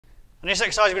In this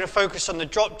exercise, we're going to focus on the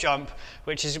drop jump,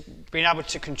 which is being able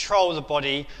to control the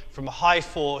body from a high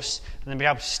force and then be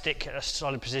able to stick at a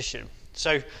solid position.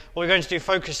 So what we're going to do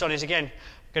focus on is, again,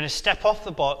 we're going to step off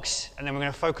the box and then we're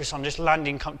going to focus on just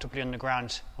landing comfortably on the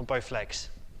ground on both legs.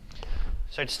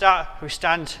 So to start, we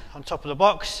stand on top of the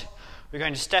box, we're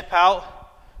going to step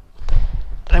out,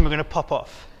 and then we're going to pop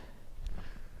off.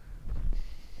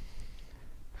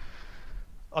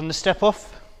 On the step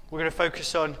off, we're going to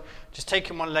focus on just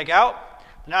taking one leg out,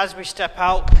 and as we step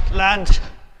out, land,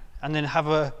 and then have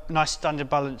a nice standard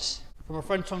balance. From a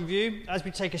front-on view, as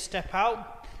we take a step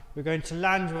out, we're going to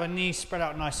land with our knees spread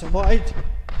out nice and wide,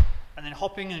 and then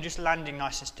hopping and just landing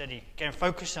nice and steady. Again,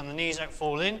 focus on the knees don't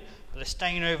fall in, but they're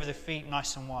staying over the feet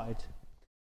nice and wide.